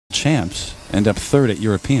champs end up third at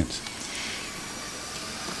Europeans.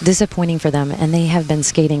 Disappointing for them, and they have been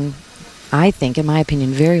skating, I think, in my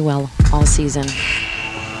opinion, very well all season.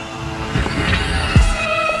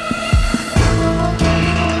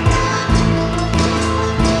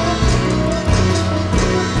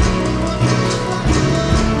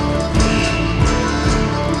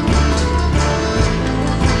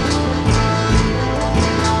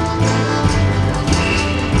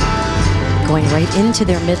 Going right into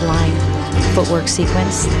their midline footwork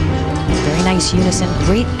sequence. Very nice unison,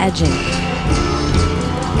 great edging.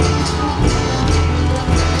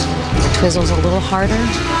 The twizzles a little harder.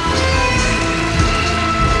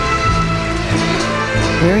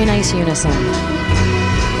 Very nice unison.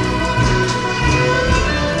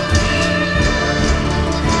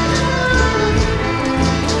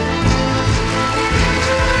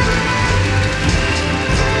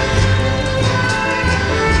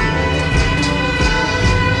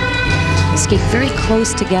 Skate very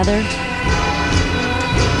close together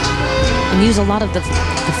and use a lot of the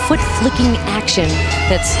foot flicking action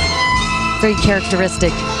that's very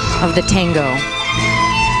characteristic of the tango.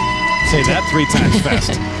 Say that 3 times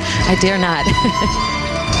fast. I dare not.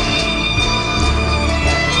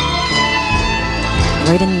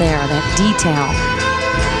 Right in there, that detail.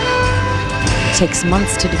 It takes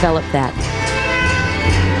months to develop that.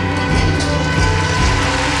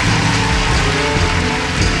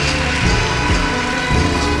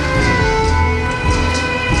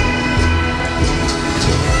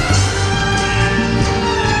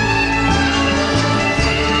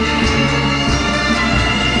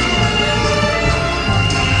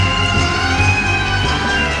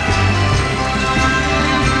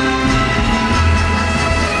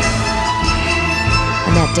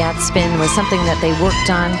 That dad spin was something that they worked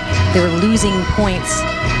on. They were losing points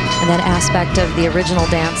in that aspect of the original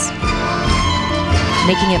dance,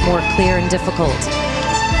 making it more clear and difficult.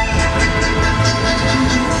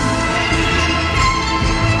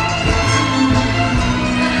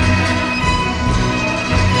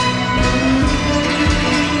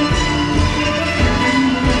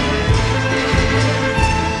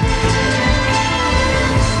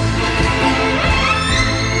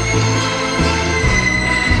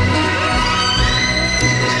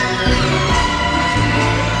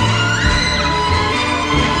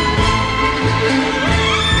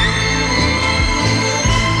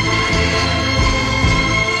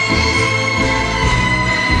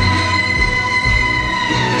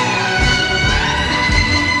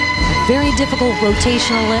 Very difficult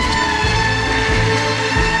rotational lift.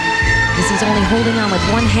 This is only holding on with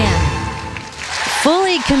one hand.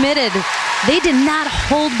 Fully committed. They did not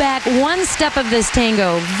hold back one step of this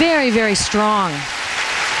tango. Very, very strong.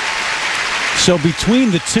 So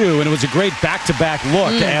between the two, and it was a great back-to-back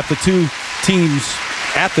look at the two teams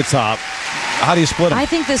at the top. How do you split them? I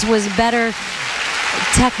think this was better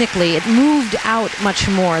technically. It moved out much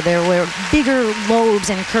more. There were bigger lobes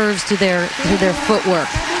and curves to their footwork.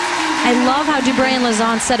 I love how Dubray and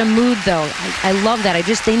Lauzon set a mood, though. I love that.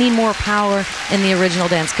 They need more power in the original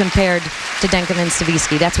dance compared to Denkova and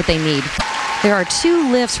Staviski. That's what they need. There are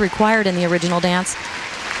 2 lifts required in the original dance.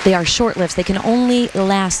 They are short lifts. They can only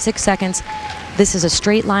last 6 seconds. This is a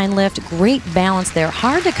straight line lift. Great balance there.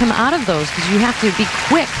 Hard to come out of those because you have to be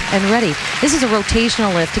quick and ready. This is a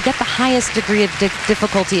rotational lift. To get the highest degree of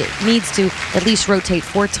difficulty, it needs to at least rotate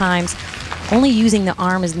 4 times. Only using the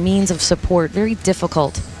arm as means of support. Very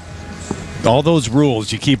difficult. All those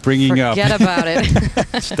rules you keep bringing up. Forget about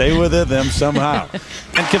it. Stay with them somehow.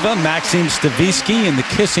 Denkova, Maxim Staviski, and the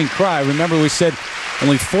kissing cry. Remember, we said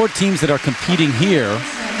only 4 teams that are competing here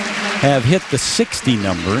have hit the 60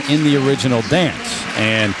 number in the original dance.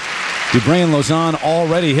 And Dubray and Lauzon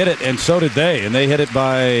already hit it, and so did they. And they hit it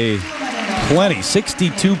by plenty.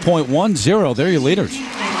 62.10. They're your leaders.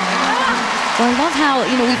 Well, I love how,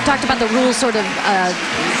 we've talked about the rules sort of,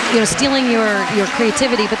 stealing your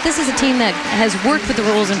creativity, but this is a team that has worked with the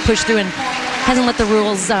rules and pushed through and hasn't let the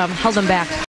rules hold them back.